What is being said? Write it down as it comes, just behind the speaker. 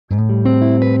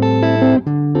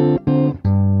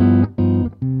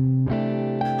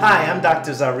Hi, I'm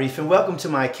Dr. Zarif and welcome to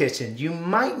my kitchen. You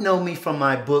might know me from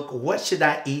my book, What Should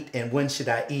I Eat and When Should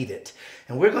I Eat It?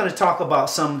 And we're going to talk about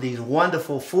some of these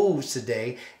wonderful foods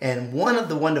today. And one of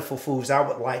the wonderful foods I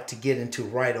would like to get into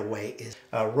right away is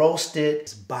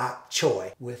roasted bok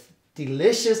choy with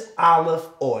delicious olive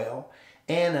oil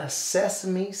and a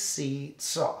sesame seed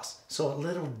sauce. So a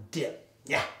little dip.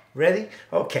 Yeah, ready?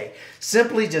 Okay,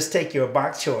 simply just take your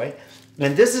bok choy.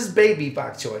 And this is baby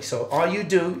bok choy. So all you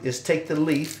do is take the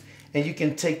leaf, and you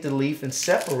can take the leaf and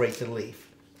separate the leaf.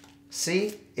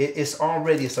 See, it's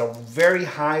a very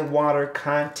high water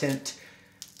content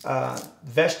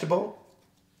vegetable.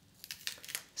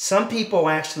 Some people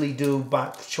actually do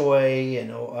bok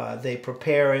choy, they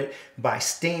prepare it by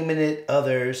steaming it,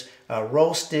 others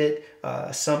roast it.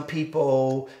 Some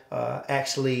people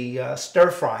actually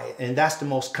stir fry it, and that's the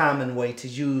most common way to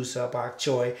use bok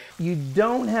choy. You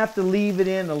don't have to leave it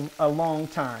in a long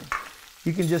time.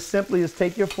 You can just simply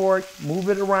take your fork, move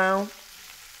it around,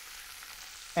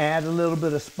 add a little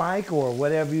bit of spike or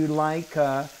whatever you like.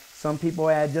 Some people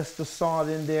add just the salt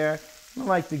in there. I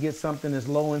like to get something that's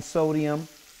low in sodium.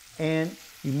 And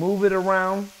you move it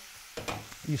around,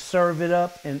 you serve it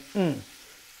up, and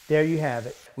there you have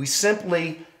it. We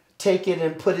simply take it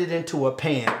and put it into a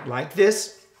pan like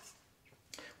this.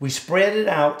 We spread it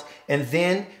out, and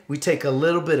then we take a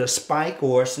little bit of spike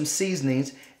or some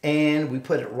seasonings, and we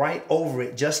put it right over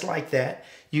it just like that.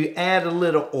 You add a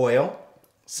little oil.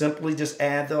 Simply just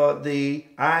add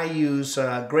I use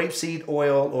grapeseed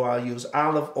oil, or I'll use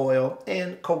olive oil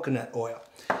and coconut oil.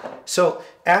 So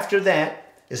after that,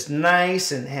 it's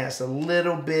nice and has a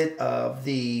little bit of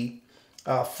the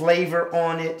flavor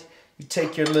on it. You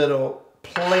take your little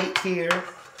plate here.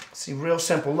 See, real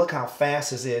simple. Look how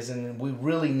fast this is. And we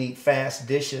really need fast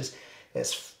dishes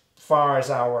as far as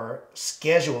our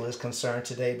schedule is concerned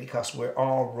today, because we're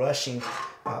all rushing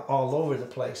all over the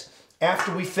place.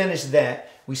 After we finish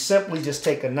that, we simply just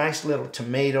take a nice little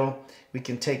tomato. We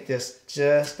can take this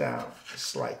just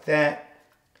like that,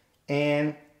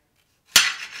 and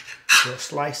we'll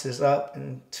slice this up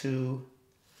into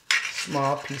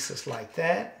small pieces like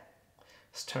that.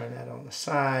 Let's turn that on the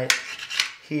side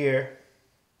here.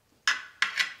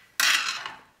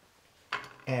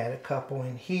 Add a couple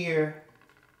in here.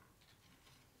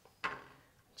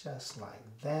 Just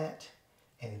like that.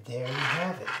 And there you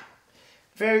have it.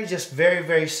 Very,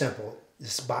 very simple.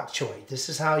 This is bok choy. This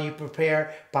is how you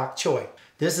prepare bok choy.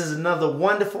 This is another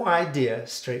wonderful idea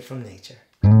straight from nature.